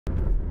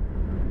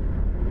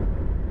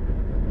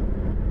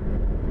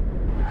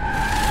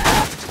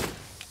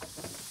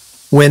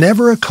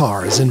Whenever a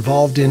car is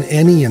involved in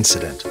any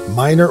incident,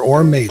 minor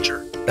or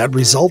major, that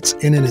results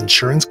in an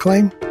insurance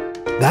claim,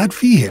 that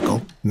vehicle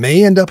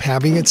may end up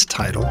having its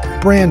title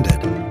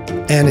branded.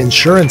 An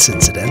insurance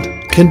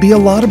incident can be a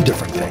lot of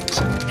different things: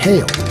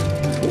 hail,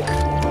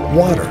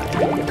 water,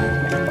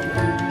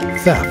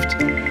 theft,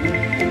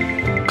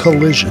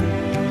 collision,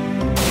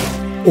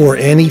 or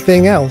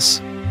anything else.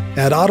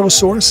 At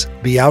AutoSource,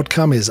 the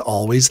outcome is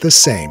always the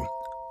same.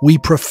 We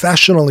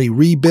professionally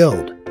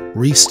rebuild,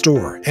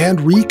 restore, and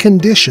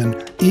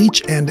recondition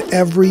each and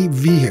every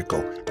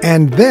vehicle,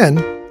 and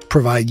then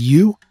provide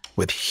you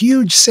with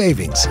huge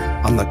savings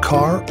on the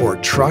car or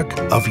truck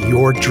of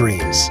your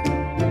dreams.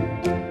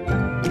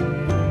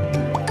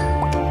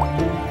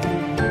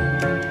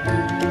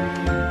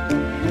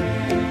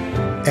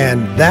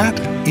 And that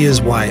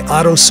is why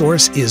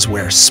AutoSource is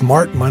where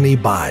smart money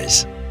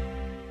buys.